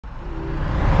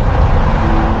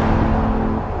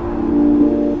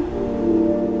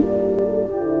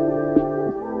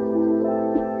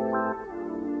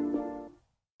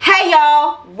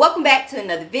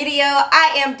another video.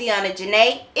 I am Deaunna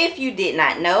Jonae, if you did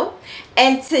not know.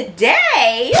 And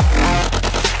today,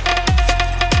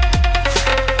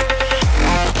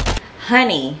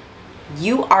 honey,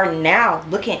 you are now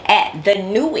looking at the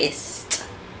newest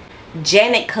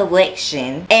Janet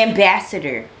collection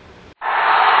ambassador.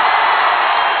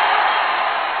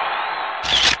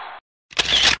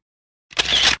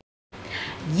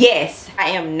 Yes, I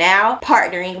am now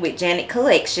partnering with Janet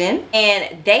Collection,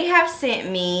 and they have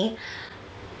sent me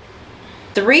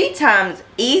 3 times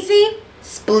easy,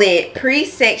 split,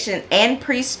 pre-section, and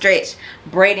pre-stretch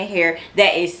braiding hair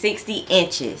that is 60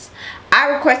 inches. I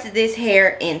requested this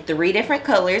hair in 3 different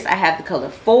colors. I have the color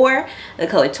 4, the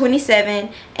color 27,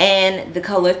 and the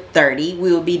color 30.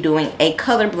 We will be doing a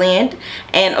color blend,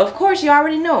 and of course you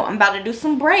already know I'm about to do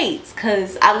some braids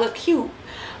because I look cute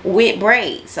with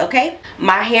braids. Okay,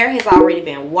 my hair has already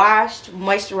been washed,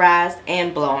 moisturized,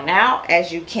 and blown out,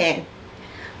 as you can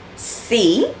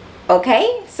see.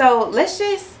 Okay, so let's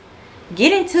just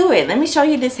get into it. Let me show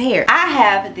you this hair. I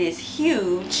have this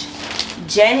huge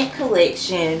Janet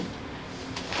Collection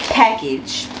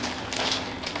package,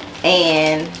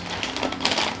 and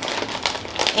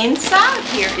inside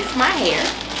here is my hair.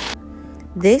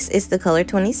 This is the color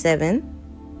 27,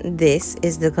 this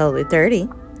is the color 30,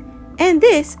 and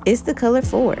this is the color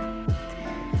 4.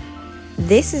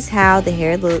 This is how the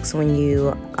hair looks when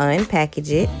you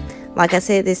unpackage it. Like I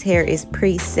said, this hair is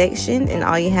pre-sectioned, and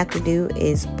all you have to do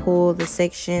is pull the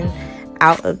section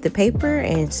out of the paper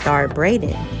and start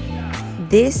braiding.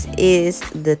 This is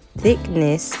the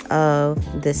thickness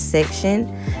of the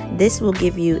section. This will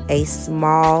give you a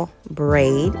small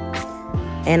braid,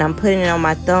 and I'm putting it on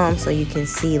my thumb so you can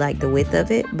see like the width of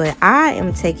it, but I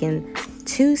am taking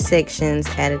 2 sections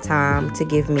at a time to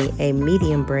give me a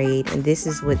medium braid, and this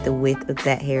is what the width of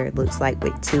that hair looks like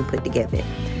with 2 put together.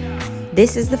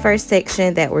 This is the first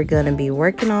section that we're going to be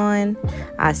working on.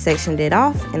 I sectioned it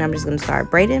off, and I'm just going to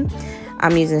start braiding.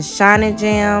 I'm using Shine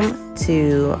Jam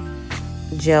to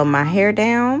gel my hair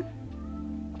down,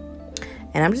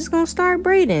 and I'm just going to start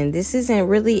braiding. This isn't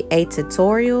really a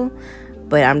tutorial,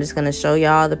 but I'm just going to show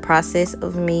y'all the process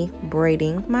of me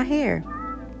braiding my hair.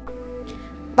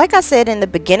 Like I said in the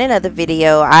beginning of the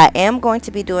video, I am going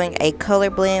to be doing a color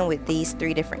blend with these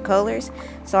 3 different colors.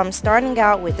 So I'm starting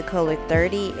out with the color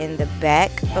 30 in the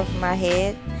back of my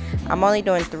head. I'm only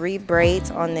doing 3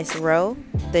 braids on this row.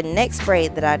 The next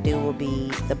braid that I do will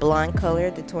be the blonde color,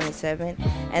 the 27,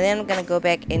 and then I'm going to go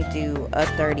back and do a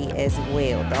 30 as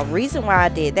well. The reason why I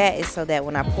did that is so that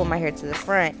when I pull my hair to the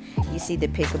front, you see the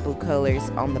peekaboo colors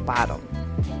on the bottom.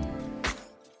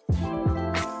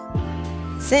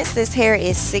 Since this hair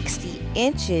is 60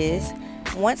 inches,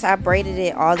 once I braided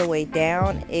it all the way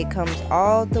down, it comes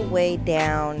all the way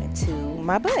down to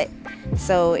my butt.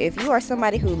 So if you are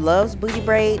somebody who loves booty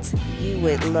braids, you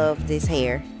would love this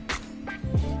hair.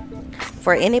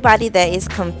 For anybody that is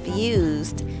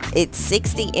confused, it's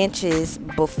 60 inches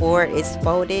before it's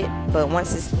folded, but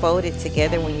once it's folded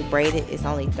together when you braid it, it's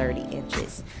only 30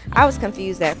 inches. I was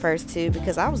confused at first too,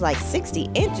 because I was like, 60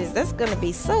 inches, that's gonna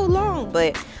be so long,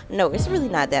 but no, it's really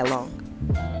not that long.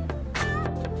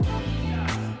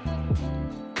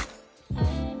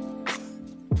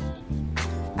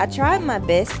 I tried my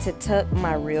best to tuck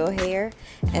my real hair,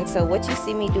 and so what you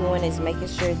see me doing is making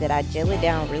sure that I gel it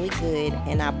down really good,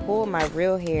 and I pull my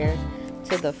real hair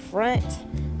to the front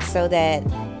so that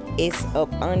it's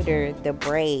up under the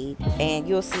braid, and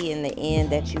you'll see in the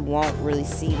end that you won't really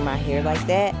see my hair like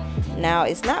that. Now,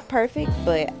 it's not perfect,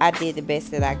 but I did the best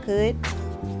that I could.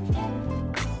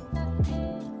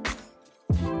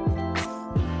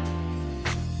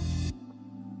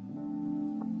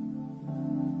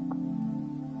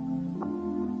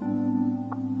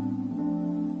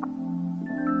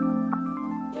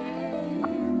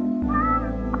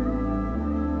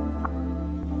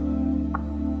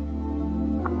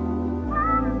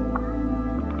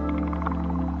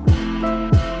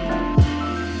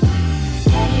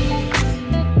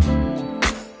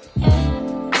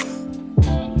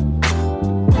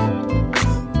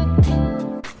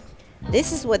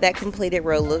 This is what that completed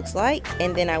row looks like,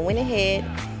 and then I went ahead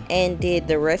and did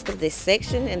the rest of this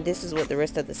section, and this is what the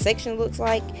rest of the section looks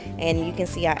like, and you can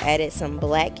see I added some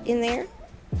black in there.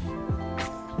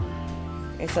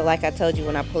 And so like I told you,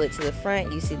 when I pull it to the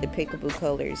front, you see the peekaboo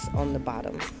colors on the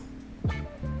bottom.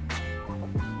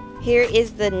 Here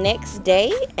is the next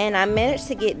day, and I managed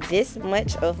to get this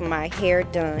much of my hair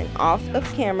done off of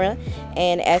camera.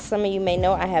 And as some of you may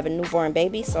know, I have a newborn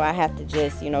baby, so I have to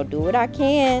just, you know, do what I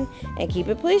can and keep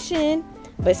it pushing.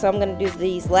 But so I'm going to do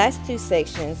these last 2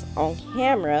 sections on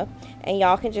camera, and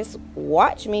y'all can just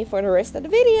watch me for the rest of the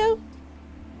video.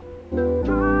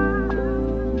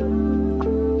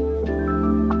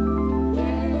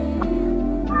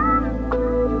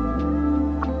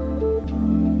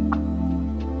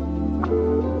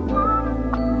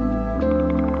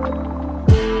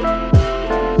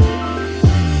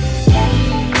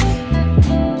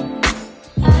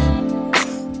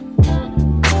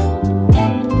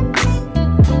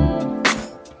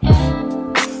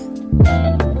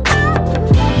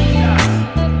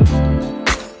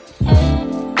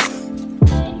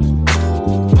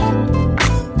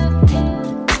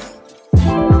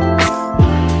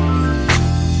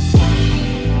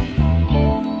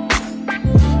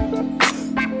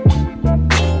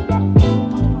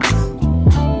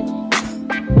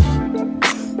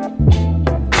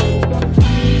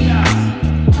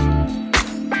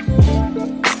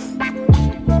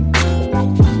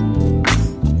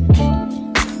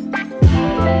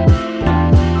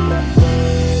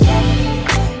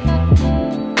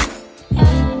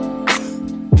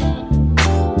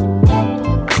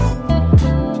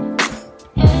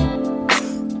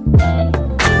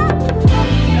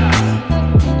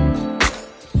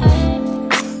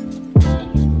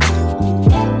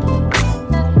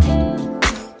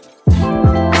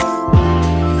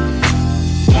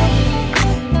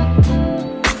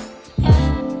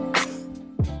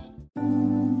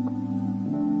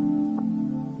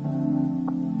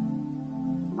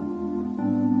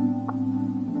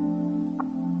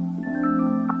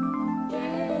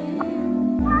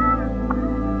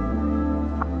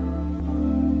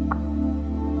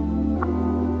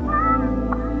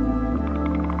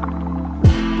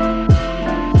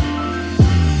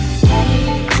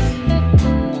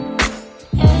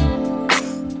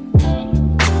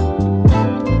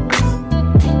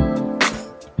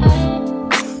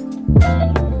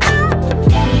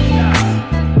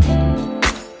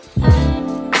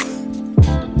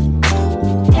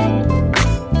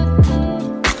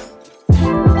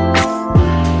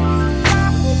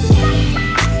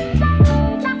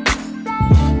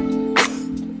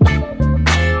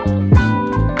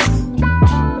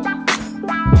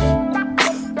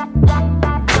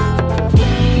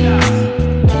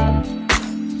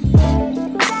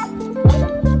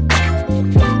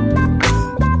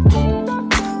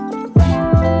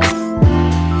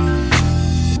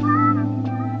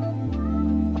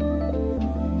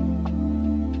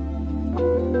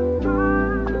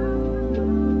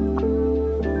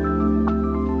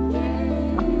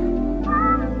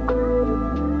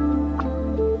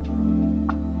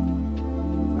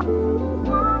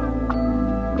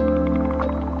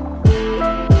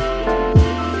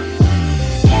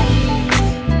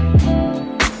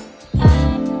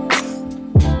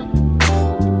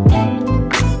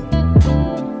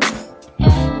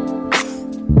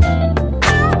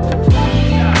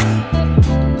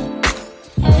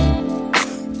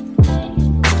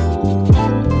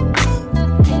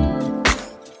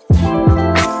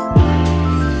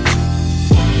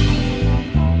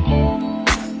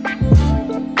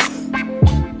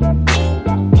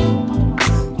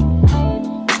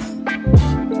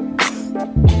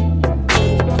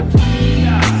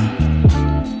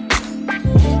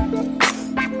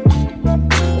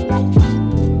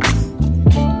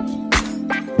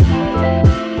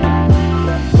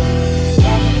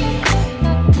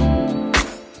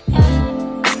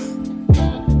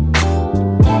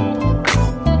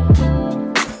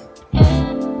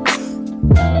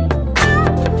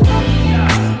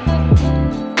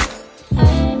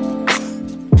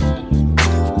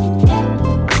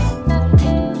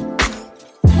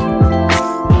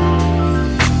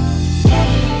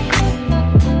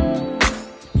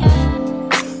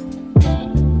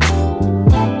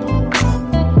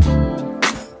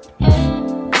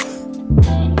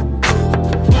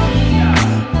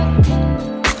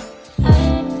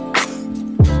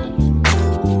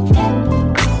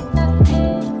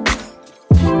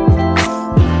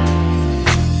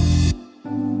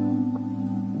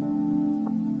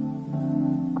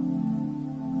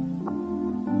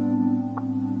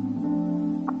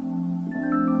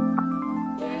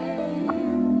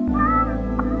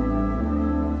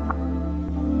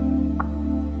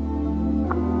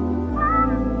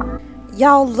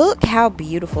 Y'all, look how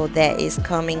beautiful that is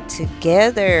coming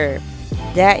together.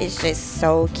 That is just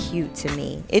so cute to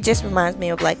me. It just reminds me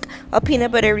of like a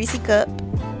peanut butter Reese cup.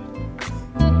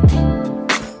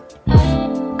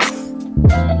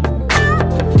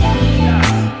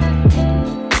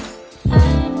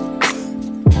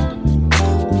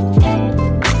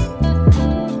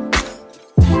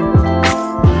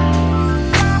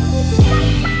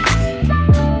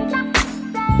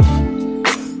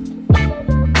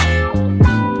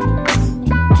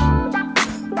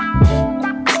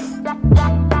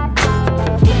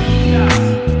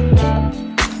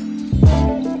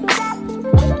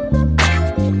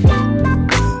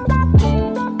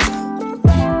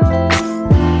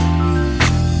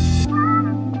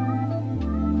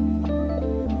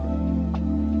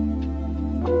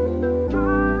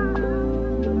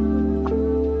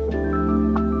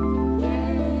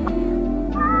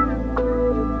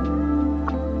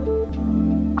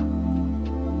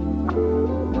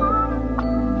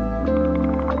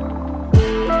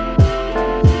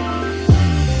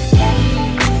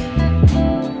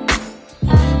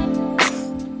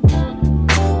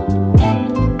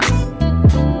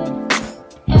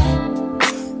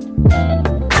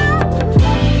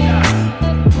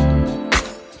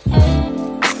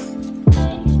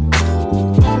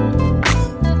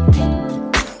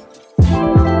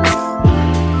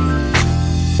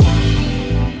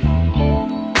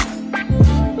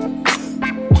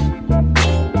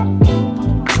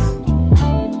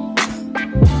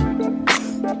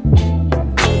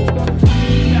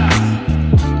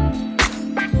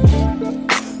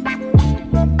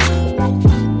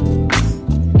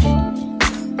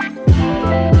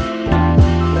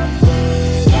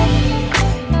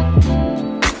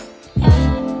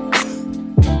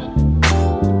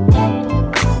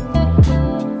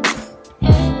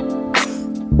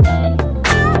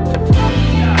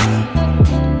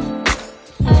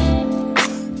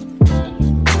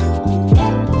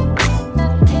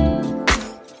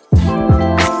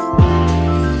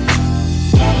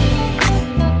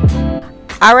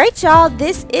 Alright, y'all,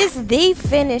 this is the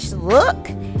finished look.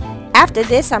 After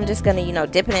this, I'm just gonna,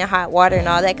 dip it in hot water and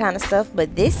all that kind of stuff.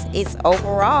 But this is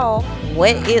overall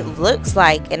what it looks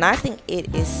like, and I think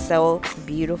it is so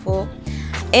beautiful.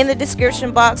 In the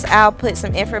description box, I'll put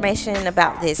some information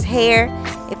about this hair.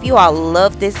 If you all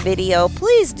love this video,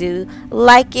 please do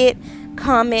like it,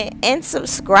 comment, and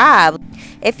subscribe.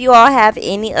 If you all have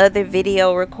any other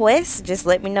video requests, just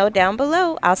let me know down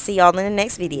below. I'll see y'all in the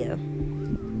next video.